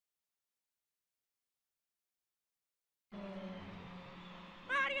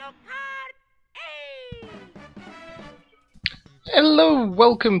Mario Kart 8! Hello,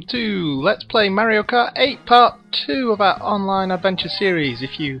 welcome to Let's Play Mario Kart 8 Part 2 of our online adventure series.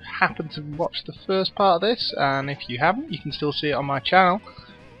 If you happen to watch the first part of this, and if you haven't, you can still see it on my channel,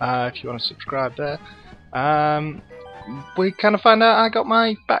 if you want to subscribe there. We kind of found out I got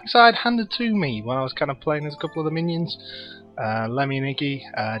my backside handed to me when I was kind of playing as a couple of the minions. Lemmy and Iggy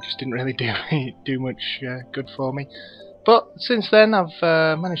just didn't really do much good for me. But since then I've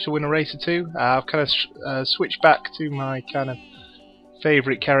managed to win a race or two. I've kind of switched back to my kind of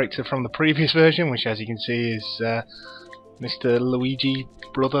favourite character from the previous version, which as you can see is Mr. Luigi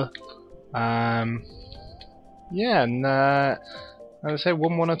brother. Yeah, and as I say,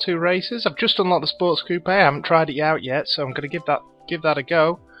 won one or two races. I've just unlocked the sports coupe. I haven't tried it out yet, so I'm going to give that a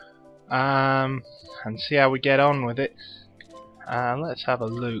go and see how we get on with it. Let's have a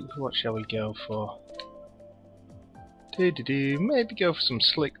look. What shall we go for? Maybe go for some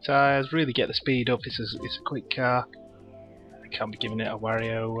slick tyres. Really get the speed up. It's a quick car. I can't be giving it a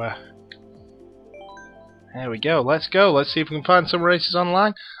Wario. There we go. Let's go. Let's see if we can find some races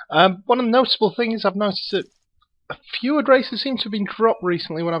online. One of the noticeable things I've noticed that a few races seem to have been dropped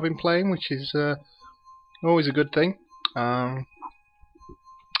recently when I've been playing, which is always a good thing.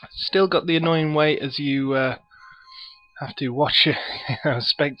 Still got the annoying wait as you have to watch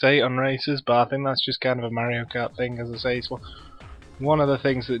spectate on races, but I think that's just kind of a Mario Kart thing. As I say, it's one of the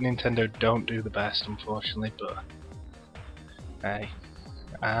things that Nintendo don't do the best, unfortunately. But hey,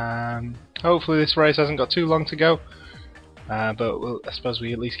 hopefully this race hasn't got too long to go. But I suppose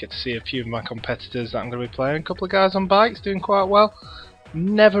we at least get to see a few of my competitors that I'm going to be playing. A couple of guys on bikes doing quite well.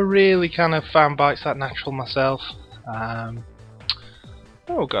 Never really kind of found bikes that natural myself.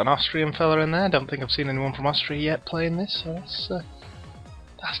 Oh, got an Austrian fella in there. Don't think I've seen anyone from Austria yet playing this, so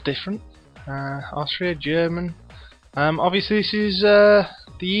that's different. Austria, German. Obviously this is the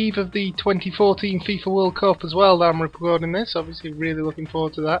eve of the 2014 FIFA World Cup as well that I'm recording this. Obviously really looking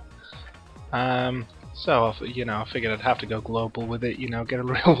forward to that. So you know, I figured I'd have to go global with it. You know, get a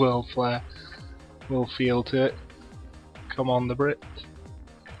real world flair, world feel to it. Come on, the Brit.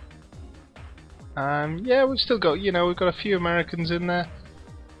 Yeah, we've still got, you know, we've got a few Americans in there.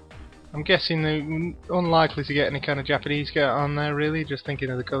 I'm guessing they're unlikely to get any kind of Japanese get on there, really. Just thinking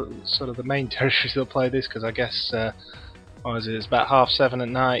of the sort of the main territories that'll play this, because I guess what is it? It's about 7:30 at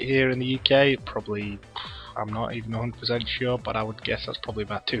night here in the UK. Probably, I'm not even 100% sure, but I would guess that's probably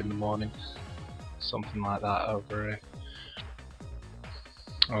about 2 in the morning, something like that over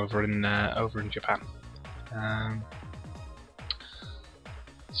in Japan.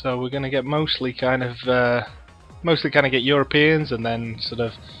 So we're going to get mostly kind of get Europeans, and then sort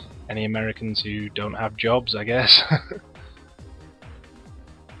of any Americans who don't have jobs, I guess.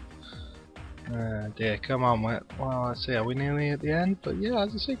 Dear, come on. Well, let's see, are we nearly at the end? But yeah,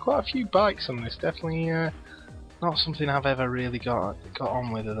 as I say, quite a few bikes on this. Definitely not something I've ever really got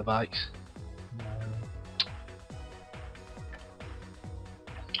on with, other bikes.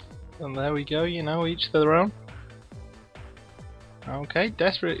 And there we go, you know, each to their own. Okay,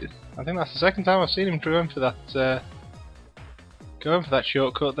 desperate. I think that's the second time I've seen him going for that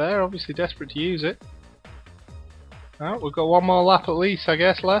shortcut there. Obviously desperate to use it. Oh, we've got one more lap at least, I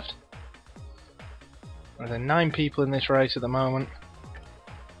guess, left. There are 9 people in this race at the moment.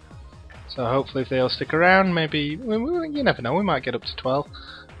 So hopefully if they all stick around, maybe, you never know, we might get up to 12.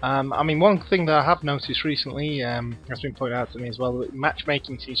 I mean, one thing that I have noticed recently, has been pointed out to me as well, that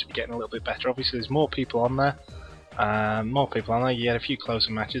matchmaking seems to be getting a little bit better. Obviously there's more people on there. You get a few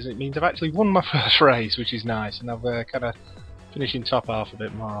closer matches. It means I've actually won my first race, which is nice, and I've kind of finishing top half a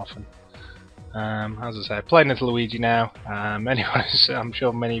bit more often. As I say, playing as Luigi now. Anyways, I'm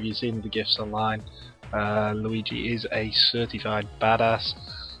sure many of you have seen the gifs online. Luigi is a certified badass.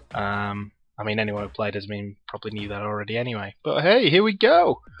 I mean, anyone who played as me probably knew that already anyway. But hey, here we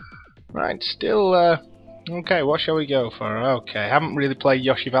go! Right, still, okay, what shall we go for? Okay, haven't really played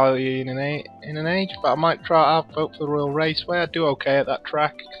Yoshi Valley in an age, but I might try it out, vote for the Royal Raceway. I do okay at that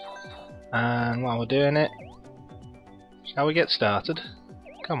track. And while we're doing it, shall we get started?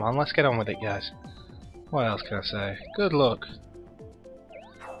 Come on, let's get on with it, guys. What else can I say? Good luck.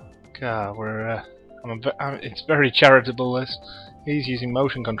 God, it's very charitable, this. He's using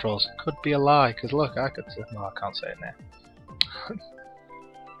motion controls. Could be a lie, because look, I could say... No, I can't say it now.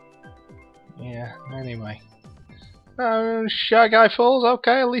 Yeah, anyway. Shy Guy falls,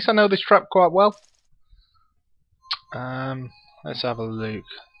 okay, at least I know this track quite well. Let's have a look.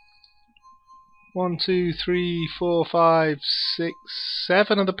 1, 2, 3, 4, 5, 6,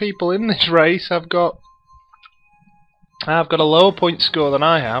 7 of the people in this race have got a lower point score than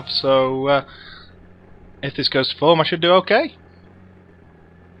I have, so if this goes to form I should do okay.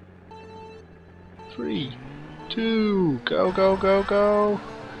 3, 2, go, go, go, go.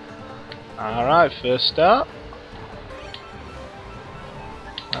 Alright, first start.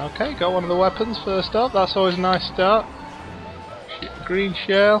 Okay, got one of the weapons first up, that's always a nice start. Green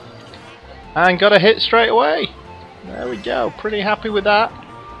shell. And got a hit straight away. There we go, pretty happy with that.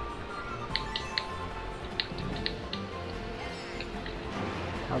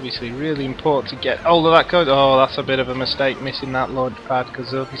 Obviously really important to get hold of that code. Oh, that's a bit of a mistake missing that launch pad,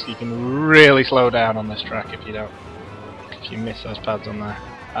 because obviously you can really slow down on this track if you miss those pads on there.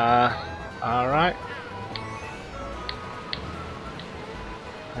 Alright.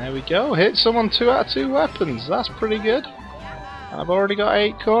 There we go, hit someone 2 out of 2 weapons, that's pretty good. I've already got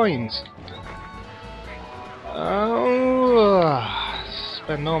 8 coins. Oh,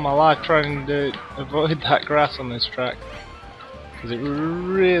 spend all my life trying to avoid that grass on this track, because it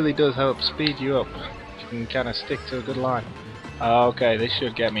really does help speed you up if you can kind of stick to a good line. Okay, this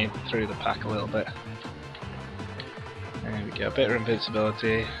should get me through the pack a little bit. There we go, a bit of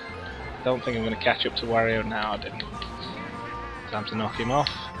invincibility. Don't think I'm going to catch up to Wario now, I didn't. Time to knock him off.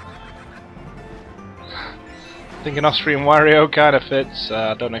 I think an Austrian Wario kind of fits.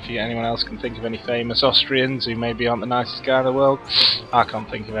 I don't know if anyone else can think of any famous Austrians who maybe aren't the nicest guy in the world. I can't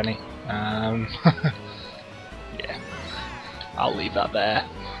think of any. Yeah, I'll leave that there.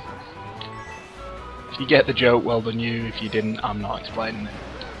 If you get the joke, well done you. If you didn't, I'm not explaining it.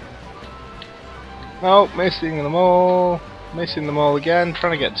 Oh, missing them all. Missing them all again.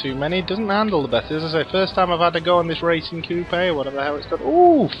 Trying to get too many. Doesn't handle the best. As I say, first time I've had to go on this racing coupe, or whatever the hell it's called.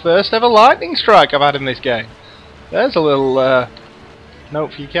 Ooh, first ever lightning strike I've had in this game. There's a little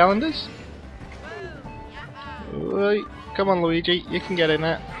note for your calendars. Right. Come on, Luigi, you can get in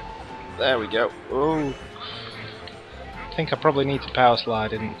there. There we go. Oh, I think I probably need to power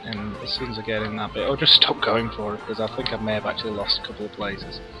slide in as soon as I get in that bit, or just stop going for it, because I think I may have actually lost a couple of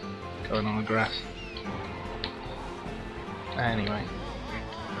places going on the grass. Anyway,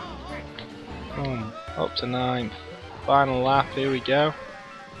 boom, up to 9th. Final lap. Here we go.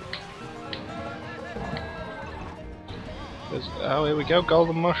 Oh, here we go,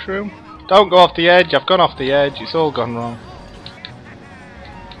 golden mushroom. Don't go off the edge, I've gone off the edge, it's all gone wrong.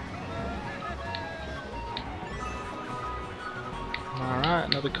 Alright,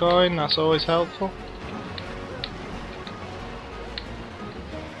 another coin, that's always helpful.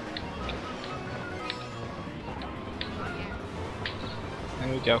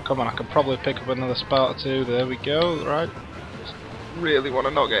 There we go, come on, I could probably pick up another spot or 2, there we go, right. Just really want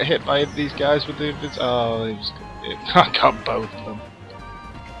to not get hit by these guys with the... Oh, I got both of them.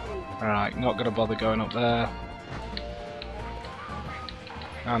 Alright, not going to bother going up there.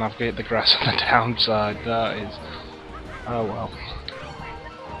 And I've hit the grass on the downside, that is... Oh well.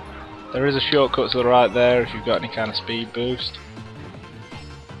 There is a shortcut to the right there if you've got any kind of speed boost.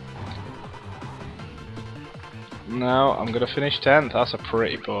 No, I'm going to finish 10th, that's a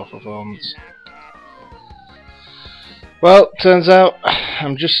pretty poor performance. Well, turns out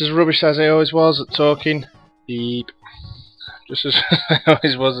I'm just as rubbish as I always was at talking. Beep. Just as I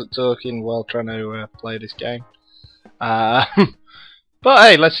always was at talking while trying to play this game. But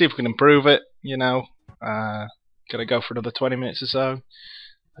hey, let's see if we can improve it, you know. Gonna go for another 20 minutes or so.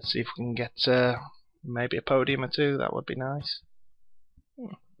 Let's see if we can get maybe a podium or 2, that would be nice.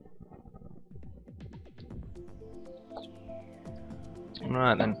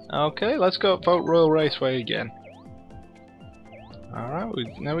 Right then, okay, let's go vote Royal Raceway again. Alright,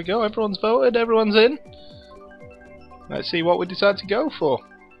 there we go, everyone's voted, everyone's in. Let's see what we decide to go for.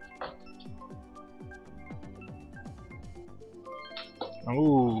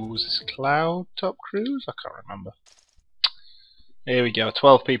 Ooh, was this Cloud Top Cruise? I can't remember. Here we go,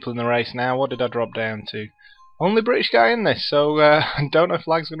 12 people in the race now. What did I drop down to? Only British guy in this, so I don't know if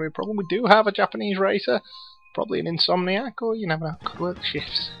lag's going to be a problem. We do have a Japanese racer, probably an insomniac, or you never know, could work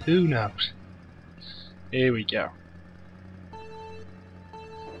shifts. Who knows? Here we go.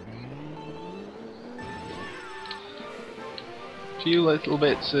 Few little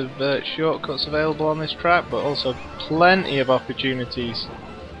bits of shortcuts available on this track, but also plenty of opportunities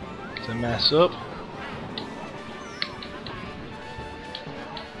to mess up.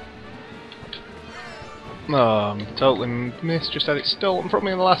 Oh, totally missed, just had it stolen from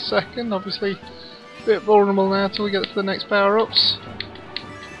me in the last second. Obviously a bit vulnerable now till we get to the next power-ups.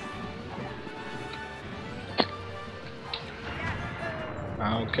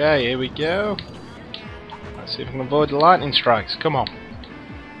 Okay, here we go. Let's see if we can avoid the lightning strikes. Come on.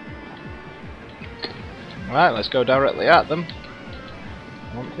 Right, let's go directly at them.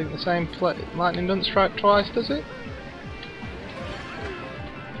 I don't think the same lightning doesn't strike twice, does it?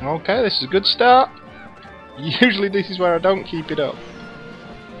 Okay, this is a good start. Usually this is where I don't keep it up.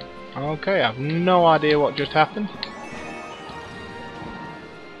 Okay, I have no idea what just happened.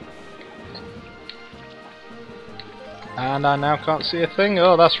 And I now can't see a thing.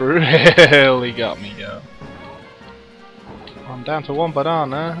 Oh, that's really got me going. I'm down to one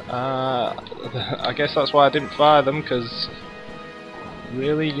banana. I guess that's why I didn't fire them, because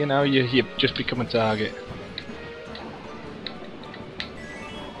really, you know, you just become a target.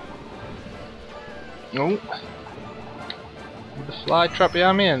 Oh, the fly trap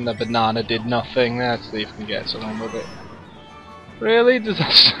behind me, and the banana did nothing. Let's see if we can get someone with it. Really? Does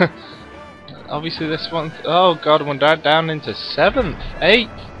that? Obviously, this one. Oh God, one down into 7th,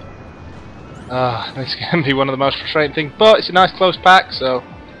 8th. Ah, this can be one of the most frustrating things, but it's a nice close pack, so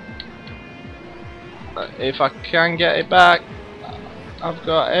if I can get it back, I've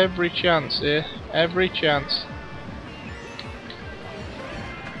got every chance here. Every chance.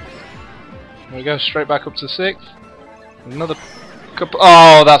 We go straight back up to 6th. Another couple.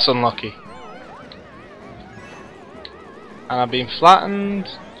 Oh, that's unlucky. And I've been flattened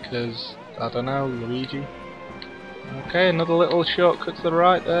because I don't know, Luigi. Okay, another little shortcut to the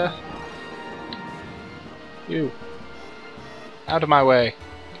right there. You. Out of my way.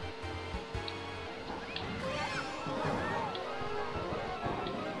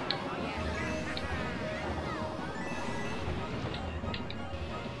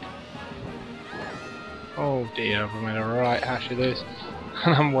 Oh dear, I've made a right hash of this.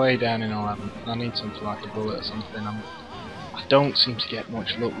 And I'm way down in 11th. I need something like a bullet or something. I don't seem to get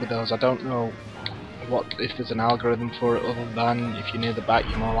much luck with those. I don't know if there's an algorithm for it other than if you're near the back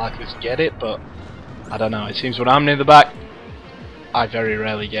you're more likely to get it, but I don't know. It seems when I'm near the back I very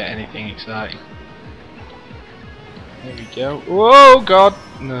rarely get anything exciting. There we go. Whoa, God!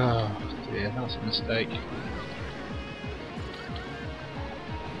 No, dear, that's a mistake.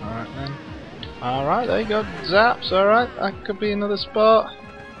 Alright then. Alright, there you go. Zaps, alright. That could be another spot.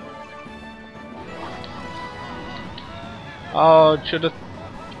 Oh, should have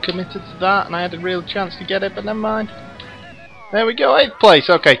committed to that and I had a real chance to get it, but never mind. There we go, 8th place.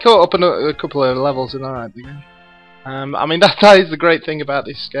 Okay, caught up a couple of levels in alright again. I mean, that is the great thing about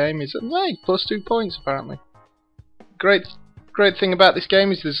this game, is that, hey, +2 points apparently. Great thing about this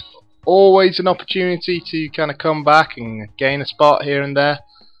game is there's always an opportunity to kind of come back and gain a spot here and there.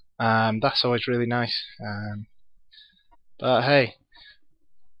 That's always really nice. But hey,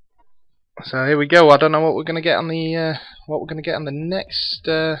 so here we go. I don't know what we're gonna get on the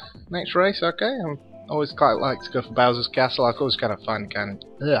next race. Okay, I'm always quite like to go for Bowser's Castle. I always kind of find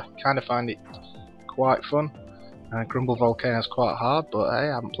it quite fun. Grumble Volcano is quite hard, but hey,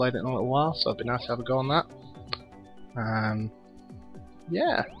 I haven't played it in a little while, so it'd be nice to have a go on that.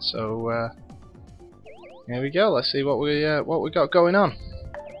 Yeah, so here we go. Let's see what we got going on.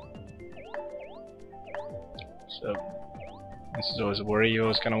 So this is always a worry. You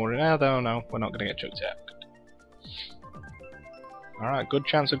always kind of worry. No, we're not going to get chucked out. All right, good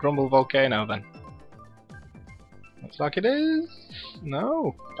chance of Grumble Volcano then. Looks like it is.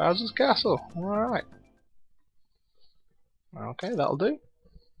 No, Bowser's Castle. All right. Okay, that'll do.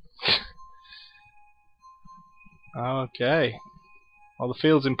 Okay. Well, the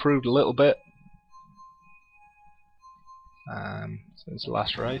field's improved a little bit since the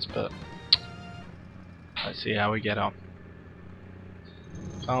last race, but let's see how we get on.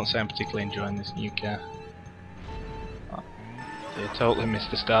 Can't say I'm particularly enjoying this new car. Oh, I totally missed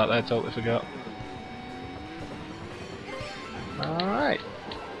the start there, totally forgot. Alright.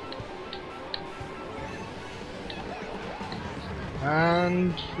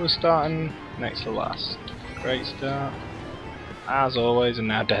 And we're starting next to last. Great start. As always, and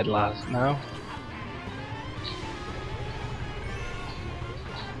now dead last. No.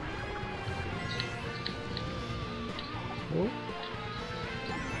 Ooh.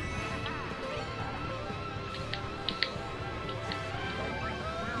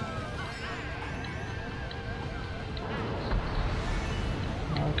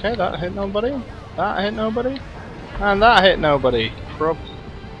 Okay, that hit nobody. That hit nobody. And that hit nobody.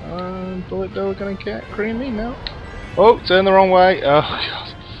 Bullet Bill gonna get creamy? No. Oh, turn the wrong way. Oh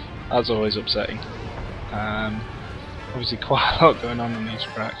god. That's always upsetting. Obviously quite a lot going on in these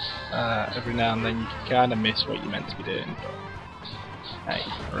tracks. Every now and then you kinda miss what you're meant to be doing, but hey,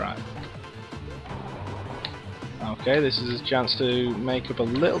 right. Okay, this is a chance to make up a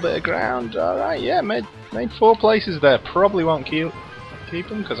little bit of ground. Alright, yeah, made 4 places there. Probably won't keep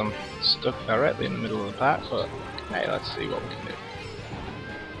them because I'm stuck directly in the middle of the pack, but hey, let's see what we can do.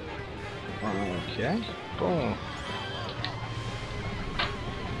 Okay, boom.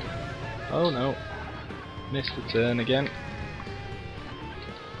 Oh no, missed the turn again.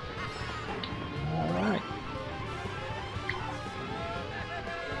 Alright.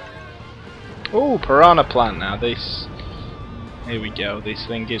 Oh, piranha plant now. This. Here we go. This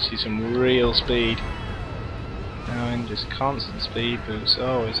thing gives you some real speed. And just constant speed boost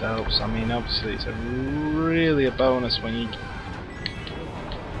always helps. I mean, obviously, it's really a bonus when you.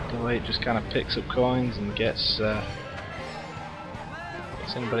 The way it just kind of picks up coins and gets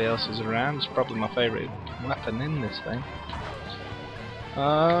anybody else's around. It's probably my favourite weapon in this thing.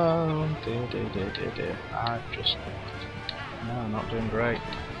 Oh dear. I just no, not doing great.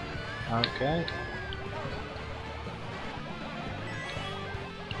 Okay.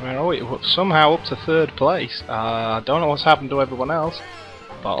 Where are we? Somehow up to 3rd place. I don't know what's happened to everyone else,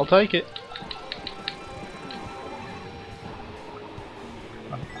 but I'll take it.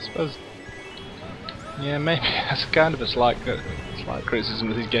 I suppose. Yeah, maybe that's kind of a slight criticism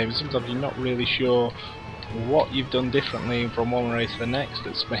of these games. Sometimes you're not really sure what you've done differently from one race to the next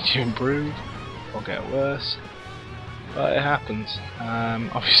that's made you improve or get worse. But it happens.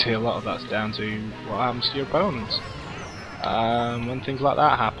 Obviously, a lot of that's down to what happens to your opponents when things like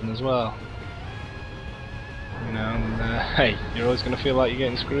that happen as well. You know, and hey, you're always going to feel like you're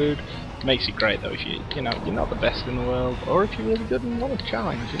getting screwed. It makes it great though if you're not the best in the world, or if you're really good and want a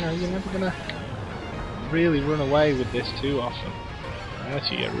challenge. You know, you're never going to really run away with this too often,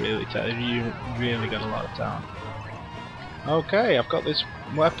 unless you get really talented. You really got a lot of talent. Okay, I've got this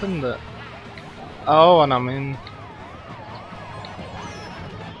weapon that. Oh, and I'm in.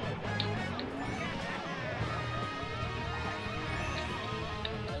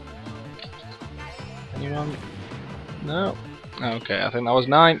 Anyone? No. Okay, I think that was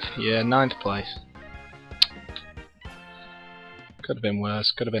 9th. Yeah, 9th place. Could have been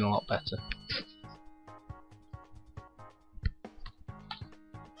worse. Could have been a lot better.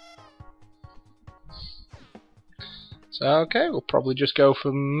 So okay, we'll probably just go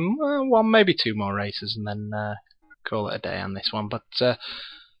from one, maybe 2 more races, and then call it a day on this one. But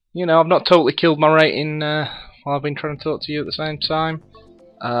you know, I've not totally killed my rating while I've been trying to talk to you at the same time.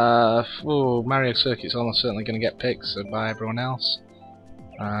 Mario Circuit's almost certainly going to get picked by everyone else.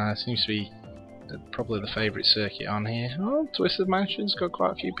 Seems to be probably the favourite circuit on here. Oh, Twisted Mansion's got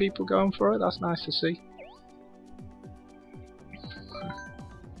quite a few people going for it. That's nice to see.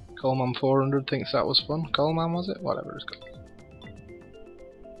 Coleman 400 thinks that was fun. Coleman, was it? Whatever it's called.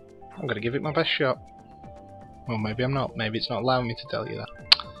 I'm going to give it my best shot. Well, maybe I'm not. Maybe it's not allowing me to tell you that.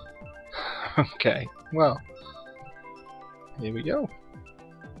 Okay, well, here we go.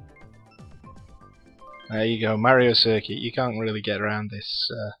 There you go, Mario Circuit. You can't really get around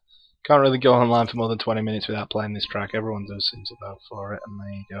this. Can't really go online for more than 20 minutes without playing this track. Everyone does seem to vote for it, and there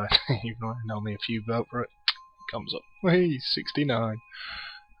you go. Even though only a few vote for it, it comes up. Hey, 69.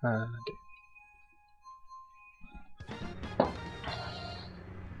 There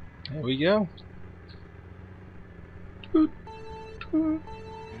we go.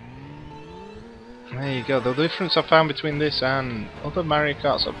 There you go. The difference I found between this and other Mario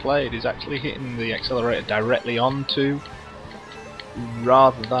Karts I've played is actually hitting the accelerator directly onto,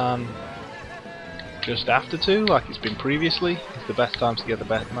 rather than just after to, like it's been previously. It's the best time to get the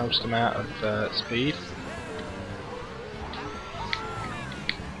most amount of speed.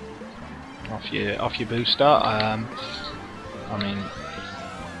 Off your boost start. I mean,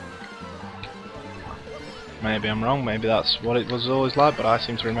 maybe I'm wrong. Maybe that's what it was always like, but I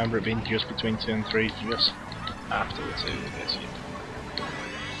seem to remember it being just between 2 and 3, just after the 2. I guess.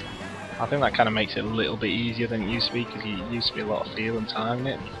 I think that kind of makes it a little bit easier than it used to be, because it used to be a lot of feel and time in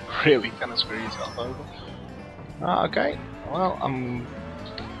it. Really kind of screw yourself over. Okay, well, I'm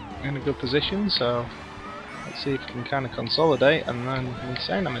in a good position, so let's see if we can kind of consolidate, and then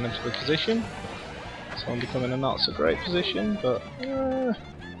insane, I'm in a good position. So I'm becoming a not so great position, but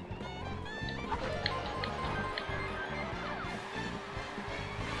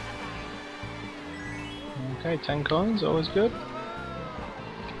okay, 10 coins, always good.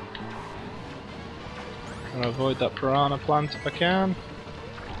 I'm gonna avoid that piranha plant if I can.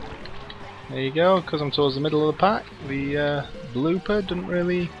 There you go, because I'm towards the middle of the pack. The blooper didn't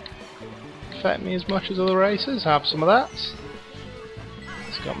really affect me as much as other races. Have some of that.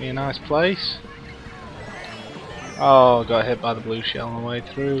 It's got me a nice place. Oh, got hit by the blue shell on the way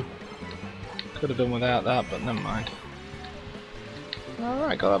through. Could have done without that, but never mind.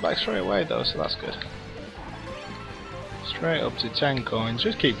 Alright, got that back straight away though, so that's good. Straight up to 10 coins.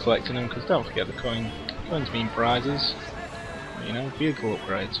 Just keep collecting them, because don't forget the coins mean prizes. You know, vehicle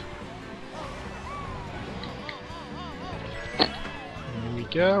upgrades. Here we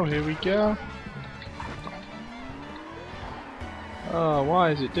go, here we go. Oh,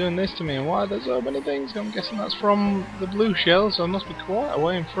 why is it doing this to me, and why are there so many things? I'm guessing that's from the blue shell, so I must be quite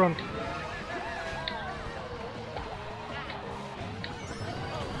away in front.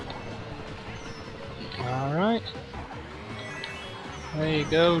 Alright. There you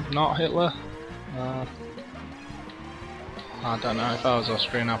go, not Hitler. I don't know, if I was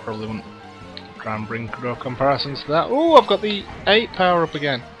Austrian I probably wouldn't try and bring no comparisons to that. Oh, I've got the 8 power up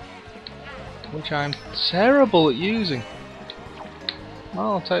again, which I'm terrible at using.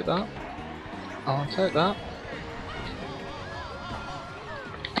 Oh, I'll take that. I'll take that.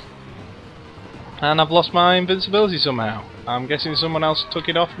 And I've lost my invincibility somehow. I'm guessing someone else took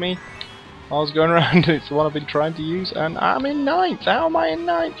it off me while I was going around. It's the one I've been trying to use, and I'm in 9th. How am I in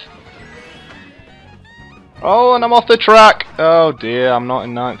 9th? Oh, and I'm off the track. Oh dear, I'm not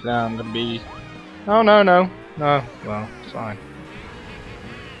in 9th now. I'm gonna be. Oh no, no, no. Well, fine.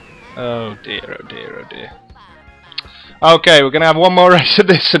 Oh dear, oh dear, oh dear. Okay, we're gonna have one more race of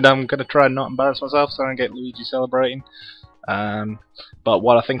this, and I'm gonna try and not embarrass myself, so I don't get Luigi celebrating. But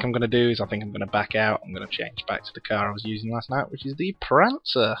what I think I'm going to do is I think I'm going to back out. I'm going to change back to the car I was using last night, which is the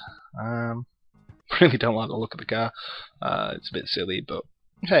Prancer. Really don't like the look of the car. It's a bit silly, but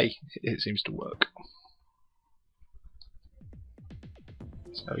hey, it seems to work.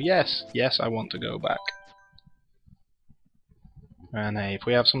 So yes, I want to go back. And hey, if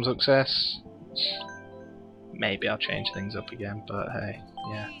we have some success, maybe I'll change things up again, but hey,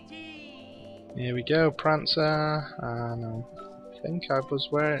 yeah. Here we go, Prancer, and I think I was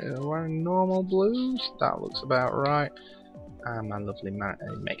wearing normal blues. That looks about right. And my lovely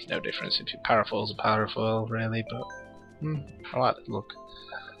it makes no difference if your parafoil's a parafoil, really, but I like the look.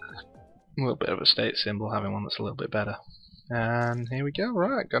 A little bit of a state symbol, having one that's a little bit better. And here we go.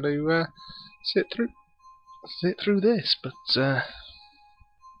 Right, got to sit through this, but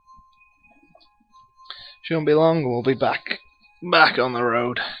shouldn't be long. We'll be back on the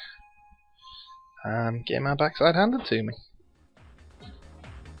road. Getting my backside handed to me.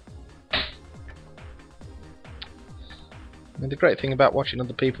 I mean, the great thing about watching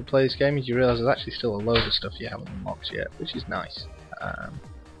other people play this game is you realise there's actually still a load of stuff you haven't unlocked yet, which is nice.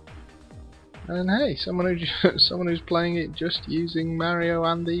 And hey, someone who's playing it just using Mario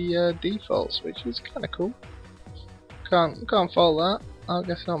and the defaults, which is kind of cool. Can't fault that. I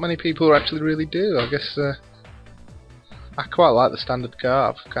guess not many people actually really do. I guess I quite like the standard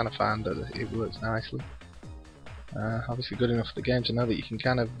car. I've kind of found that it works nicely. Obviously good enough for the game to know that you can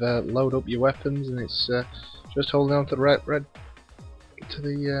kind of load up your weapons, and it's just holding on to the red to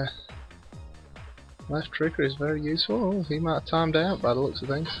the left trigger is very useful. Oh, he might have timed out by the looks of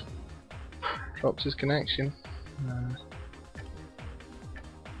things. Dropped his connection.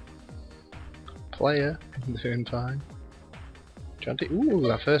 Player doing fine. Ooh,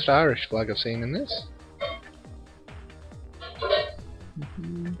 our first Irish flag I've seen in this.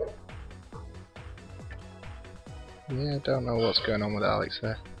 Yeah, I don't know what's going on with Alex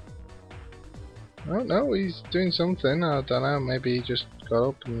there. Oh no, he's doing something. I don't know. Maybe he just got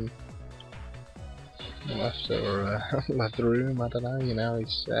up and left or left the room. I don't know. You know,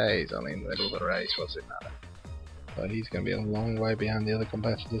 he's only in the middle of the race. What's it matter? But he's going to be a long way behind the other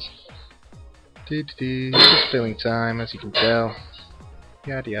competitors. Just filling time, as you can tell.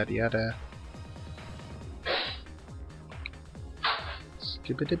 Yada yada yada.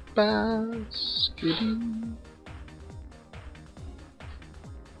 Skibbity ba, skibby.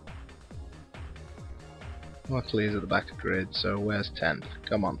 Luckily he's at the back of the grid, so where's 10th?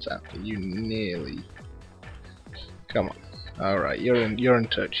 Come on 10th, you nearly... Come on. Alright, you're in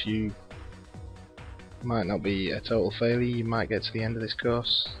touch. You might not be a total failure, you might get to the end of this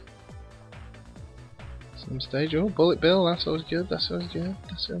course. Some stage. Oh, Bullet Bill, that's always good, that's always good,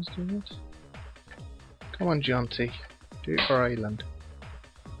 that's always good. Come on, Jonty, do it for Ireland.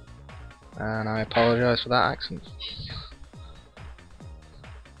 And I apologise for that accent.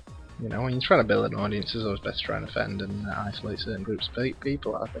 You know, when you're trying to build an audience, it's always best to try and offend and isolate certain groups of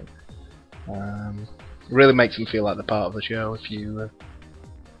people, I think. It really makes them feel like they're part of the show if you,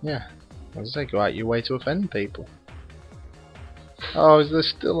 yeah, as I say, go out your way to offend people. Oh, is there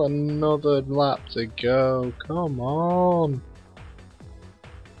still another lap to go? Come on!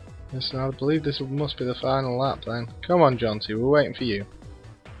 Listen, I believe this must be the final lap then. Come on, Jonty, we're waiting for you.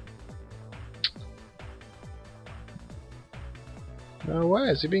 No way,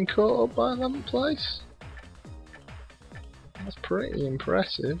 has he been caught up by 11th place? That's pretty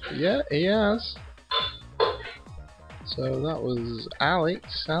impressive. Yeah, he has. So that was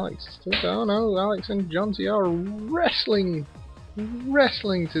Alex. Alex still. Oh no, Alex and Jonty are wrestling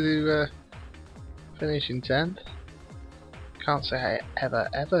to finish in 10th. Can't say I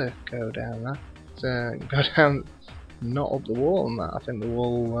ever go down that. Go down, not up the wall on that. I think the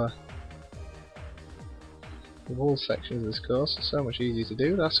wall section of this course is so much easier to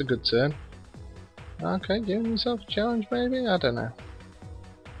do. That's a good turn. Okay, giving himself a challenge maybe? I don't know.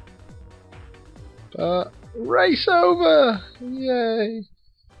 But race over! Yay!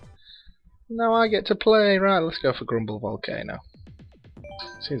 Now I get to play. Right, let's go for Grumble Volcano.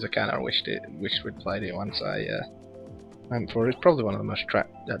 Seems I kind of wished we'd played it once I went for it. It's probably one of the most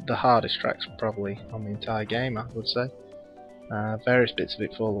the hardest tracks probably on the entire game, I would say. Various bits of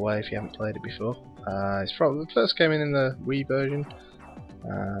it fall away if you haven't played it before. It's probably the first came in the Wii version.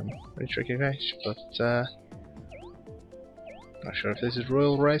 Pretty tricky race, but not sure if this is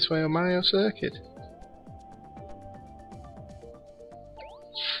Royal Raceway or Mario Circuit.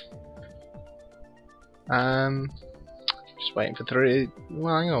 Just waiting for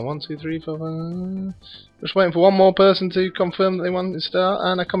well, hang on, 1, 2, 3, 4, 5. Just waiting for one more person to confirm that they want to start,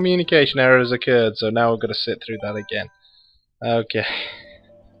 and a communication error has occurred, so now we've got to sit through that again. Okay.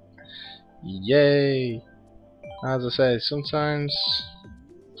 Yay! As I say, sometimes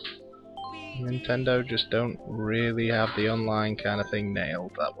Nintendo just don't really have the online kind of thing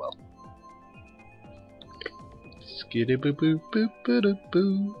nailed that well.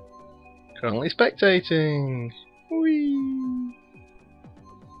 Skiddy-boo-boo-boo-boo-boo. Currently spectating. Whee!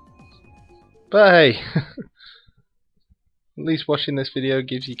 But hey, at least watching this video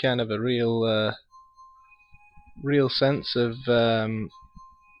gives you kind of a real sense of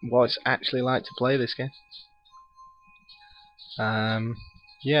what it's actually like to play this game.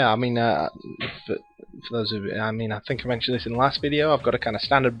 Yeah, I mean, for those of you, I mean, I think I mentioned this in the last video. I've got a kind of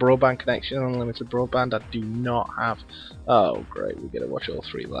standard broadband connection, unlimited broadband. I do not have. Oh, great! We get to watch all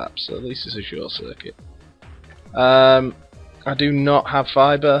 3 laps. So at least it's a short circuit. I do not have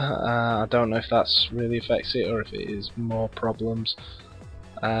fibre. I don't know if that's really affects it or if it is more problems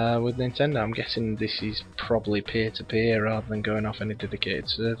with Nintendo. I'm guessing this is probably peer-to-peer rather than going off any dedicated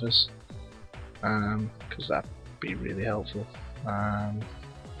servers, because that'd be really helpful.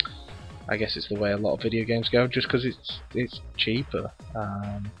 I guess it's the way a lot of video games go, just because it's cheaper.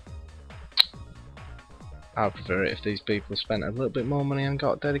 I would prefer it if these people spent a little bit more money and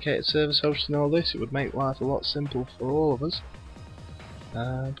got dedicated servers hosting all this. It would make life a lot simpler for all of us.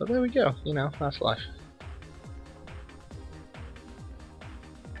 But there we go, you know, that's life.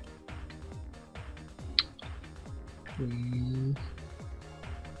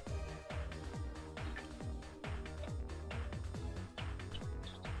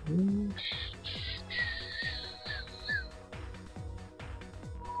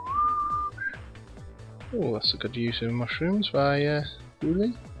 Oh, that's a good use of mushrooms by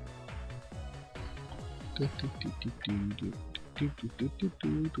Uli.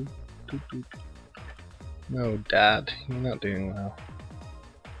 No, Dad, you're not doing well.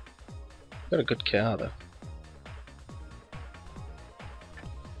 Got a good car though.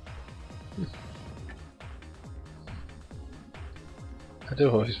 I do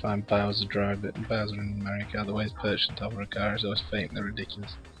always find Bowser in Mario Kart, the way he's perched on top of a car is always faintly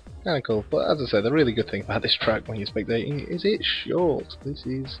ridiculous. Kinda cool, but as I say, the really good thing about this track when you're spectating is it's short. This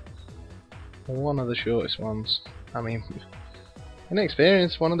is one of the shortest ones. I mean, in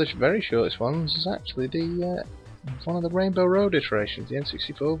experience, one of the very shortest ones is actually the one of the Rainbow Road iterations, the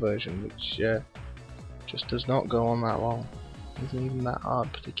N64 version, which just does not go on that long. Isn't even that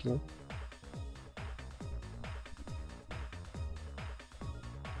hard particularly.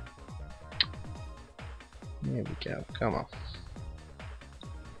 Here we go, come on.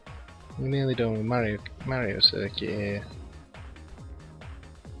 We're nearly done with Mario Circuit here.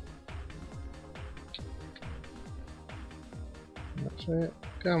 That's it.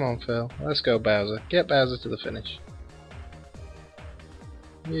 Come on, Phil. Let's go, Bowser. Get Bowser to the finish.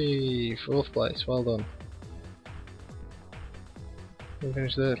 Yay, 4th place. Well done. We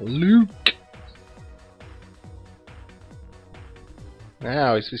finished third. Luke!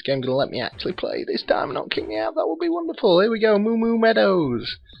 Now, is this game going to let me actually play this time and not kick me out? That would be wonderful. Here we go, Moo Moo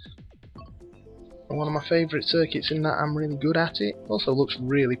Meadows. One of my favourite circuits in that I'm really good at it. Also looks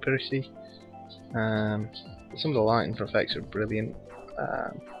really pretty. Some of the lighting effects are brilliant.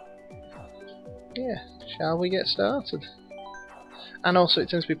 Yeah, shall we get started? And also it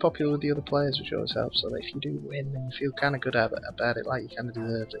tends to be popular with the other players, which always helps, so that if you do win then you feel kind of good about it, like you kind of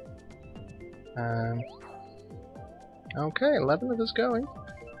deserved it. Okay, 11 of us going.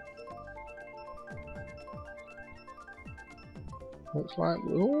 Looks like,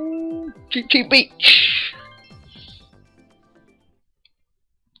 ooh, Cheep Cheep Beach!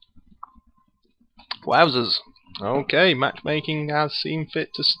 Wowzers! Okay, matchmaking has seen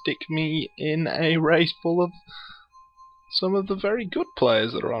fit to stick me in a race full of some of the very good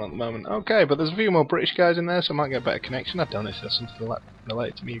players that are on at the moment. Okay, but there's a few more British guys in there, so I might get a better connection. I don't know if there's something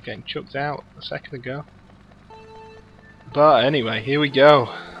related to me getting chucked out a second ago. But anyway, here we go.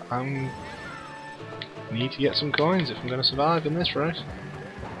 I need to get some coins if I'm going to survive in this race.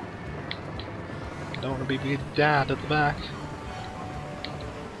 Don't want to be with Dad at the back.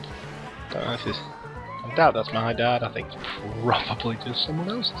 Don't know if this... I doubt that's my dad. I think it's probably just someone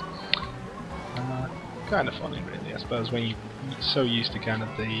else's. Kind of funny, really. I suppose when you're so used to kind of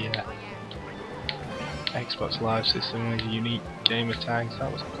the Xbox Live system with unique gamer tags.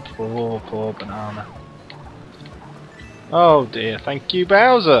 That was a poor banana. Oh dear, thank you,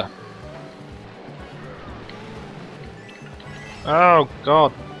 Bowser! Oh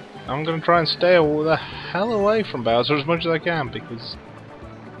god, I'm gonna try and stay the hell away from Bowser as much as I can because...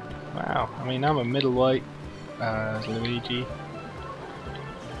 Wow, I mean, I'm a middleweight as Luigi.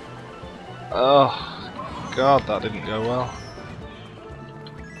 Oh god, that didn't go well.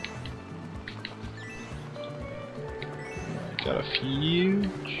 Got a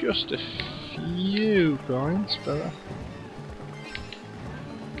few, just a few coins, but...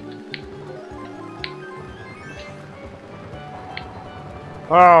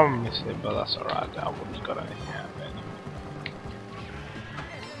 Oh, missed it, but that's alright, I wouldn't have got anything out of it.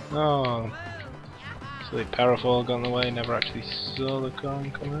 Oh, silly parafoil got in the way, never actually saw the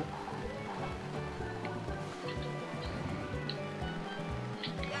coin come out.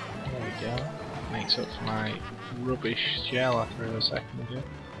 There we go, makes up for my rubbish shell I threw a second ago.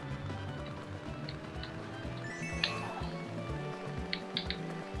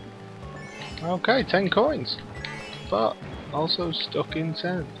 Okay, 10 coins, but also stuck in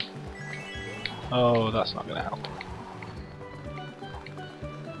 10. Oh, that's not going to help.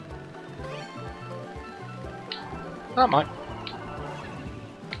 That might.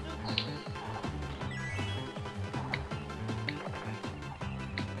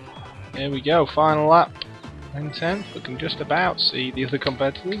 Here we go, final lap in 10th. We can just about see the other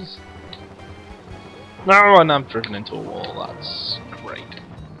competitors. No, and I'm driven into a wall, that's great.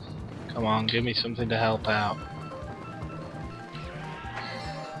 Come on, give me something to help out.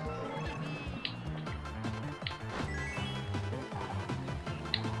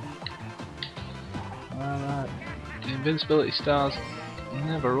 Alright, the invincibility stars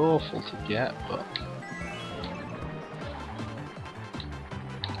never awful to get, but...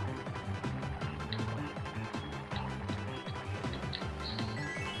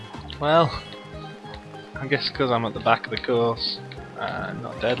 Well, I guess because I'm at the back of the course,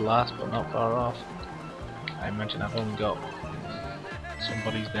 not dead last, but not far off. I imagine I've only got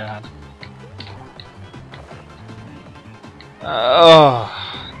somebody's dad. Oh,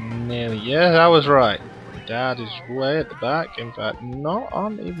 nearly. Yeah, I was right. Dad is way at the back. In fact, not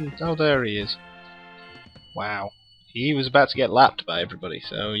on even. Oh, there he is. Wow. He was about to get lapped by everybody,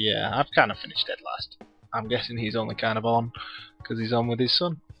 so yeah, I've kind of finished dead last. I'm guessing he's only kind of on because he's on with his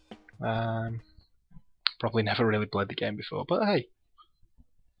son. Probably never really played the game before, but hey.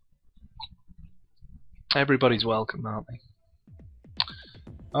 Everybody's welcome, aren't they?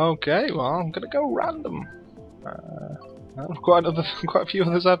 Okay, well, I'm gonna go random. Quite a few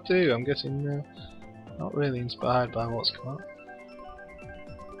others have too. I'm guessing not really inspired by what's come up.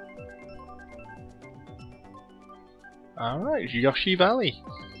 Alright, Yoshi Valley.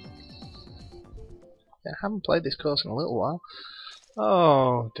 Yeah, I haven't played this course in a little while.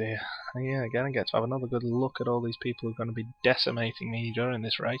 Oh dear. Yeah, again I get to have another good look at all these people who are going to be decimating me during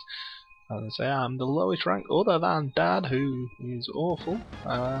this race. As I say, I'm the lowest rank other than Dad, who is awful.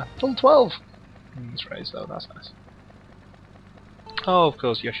 Full 12 in this race though, that's nice. Oh, of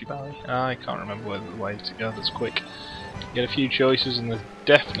course, Yoshi Valley. I can't remember whether the way to go that's quick. You get a few choices and there's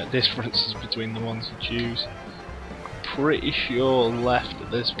definite differences between the ones you choose. Pretty sure left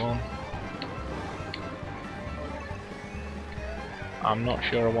at this one. I'm not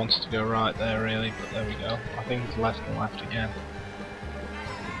sure I wanted to go right there really, but there we go. I think it's left and left again.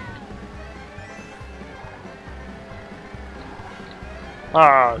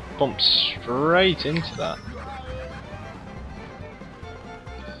 Ah, bumped straight into that.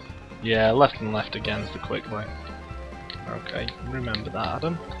 Yeah, left and left again is the quick way. Okay, remember that,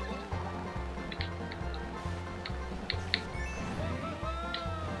 Adam.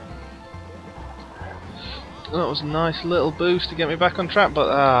 That was a nice little boost to get me back on track, but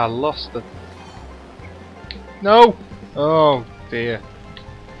I lost the... No! Oh dear.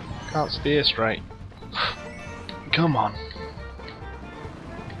 Can't steer straight. Come on.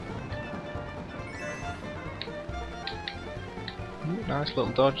 Ooh, nice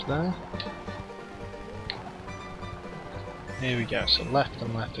little dodge there. Here we go, so left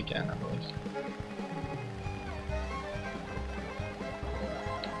and left again, I believe.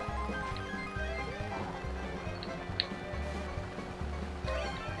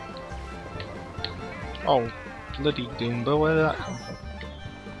 Oh, bloody Goomba, where did that come from?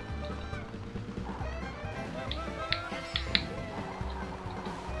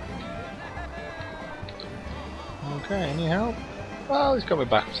 Okay, any help? Well, he's got me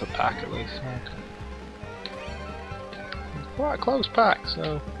back to the pack at least. Okay. Quite a close pack,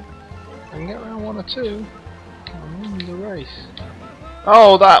 so I can get around 1 or 2 and win the race.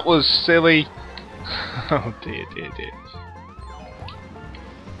 Oh, that was silly! Oh dear, dear, dear.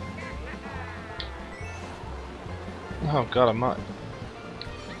 Oh god, I'm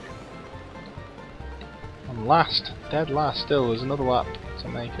last, dead last still. There's another lap to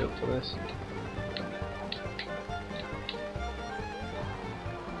make up for this.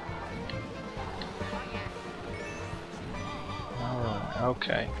 Alright,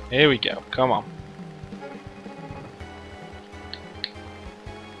 okay. Here we go, come on.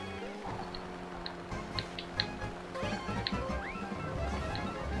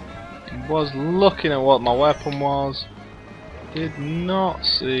 Was looking at what my weapon was, did not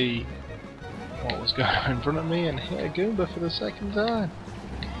see what was going on in front of me and hit a Goomba for the second time.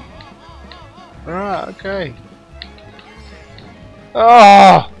 Right, okay.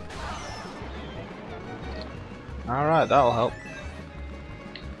 Oh! Alright, that'll help.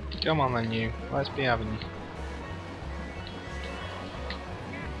 Come on then you, let's be having you.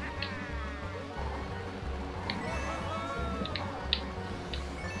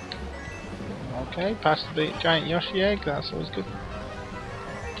 Okay, past the big giant Yoshi egg, that's always good.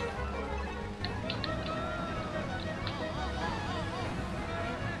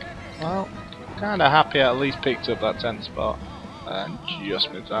 Well, kinda happy I at least picked up that 10th spot. And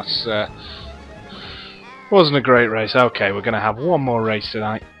just missed. That's wasn't a great race. Okay, we're gonna have one more race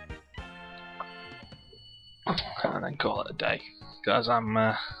tonight. And then call it a day. Because I'm,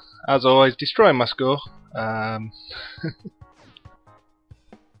 as always, destroying my score.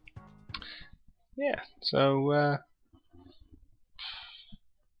 Yeah, so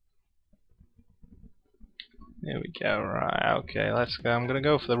here we go. Right, okay, let's go. I'm gonna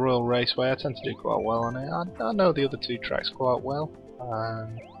go for the Royal Raceway. I tend to do quite well on it. I know the other 2 tracks quite well.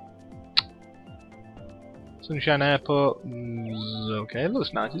 Sunshine Airport, okay, it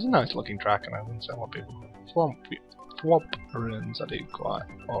looks nice. It's a nice looking track, and I wouldn't say what people flop runs I do quite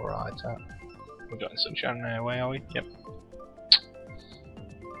alright at. We're going Sunshine Airway, are we? Yep.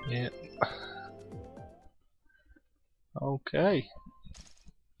 Yep. Okay.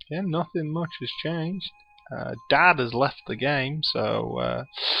 Yeah, nothing much has changed. Dad has left the game, so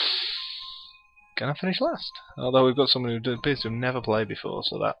gonna finish last. Although we've got someone who appears to have never played before,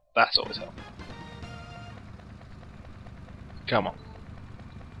 so that's always helpful. Come on.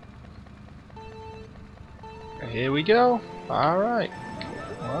 Here we go. Alright.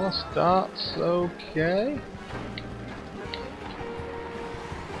 Well, start's okay.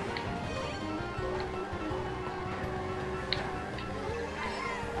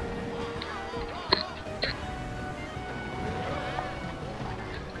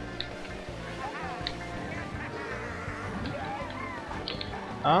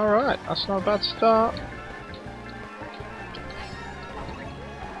 Alright, that's not a bad start.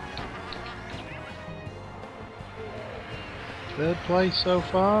 Third place so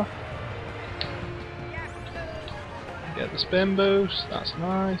far. Get the spin boost, that's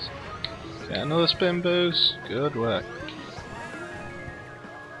nice. Get another spin boost, good work.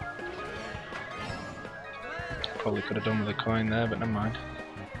 Probably could have done with a coin there, but never mind.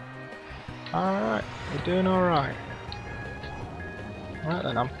 Alright, we're doing alright. Right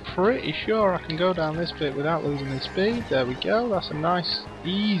then, I'm pretty sure I can go down this bit without losing the speed. There we go, that's a nice,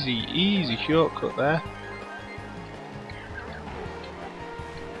 easy shortcut there.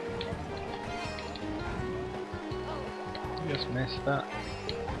 Just missed that.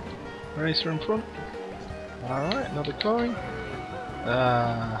 Racer in front. Alright, another coin.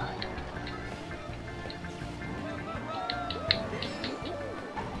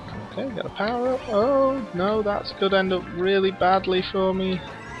 Okay, got a power up. Oh no, that's could end up really badly for me.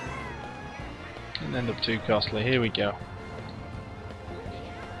 Didn't end up too costly. Here we go.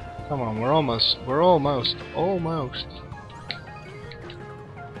 Come on, we're almost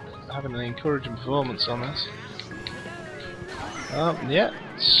having an encouraging performance on this. Yeah,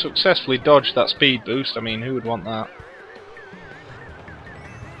 successfully dodged that speed boost. I mean, who would want that?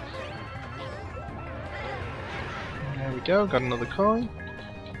 There we go, got another coin.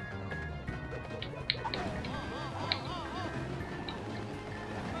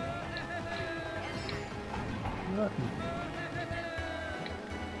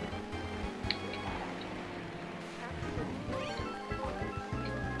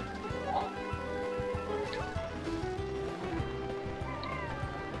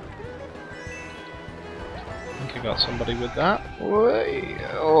 I think I got somebody with that.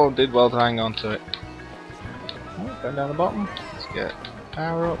 Oh, did well to hang on to it. Oh, going down the bottom. Let's get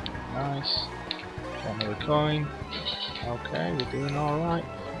power up. Nice. Another coin. Okay, we're doing alright.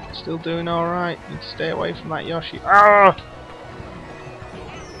 Still doing alright. Need to stay away from that Yoshi. Ah!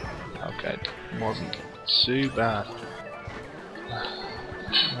 Okay, wasn't too bad.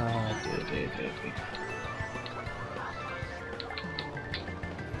 Oh dear.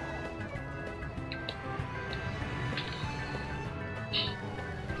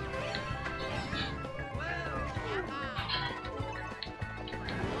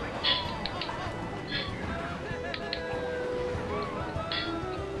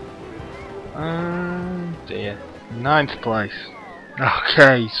 Dear. 9th place.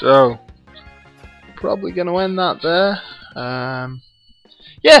 Okay, so probably going to end that there.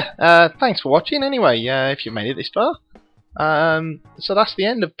 Yeah, thanks for watching anyway, if you made it this far. So that's the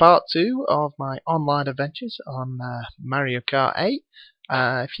end of part 2 of my online adventures on Mario Kart 8.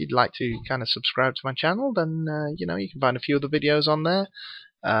 If you'd like to kind of subscribe to my channel, then you know, you can find a few other videos on there.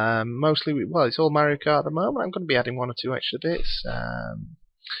 Mostly, well, it's all Mario Kart at the moment. I'm going to be adding 1 or 2 extra bits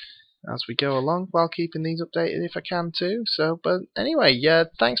as we go along, while keeping these updated if I can too. So, but anyway,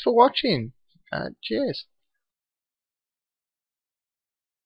 thanks for watching. Cheers.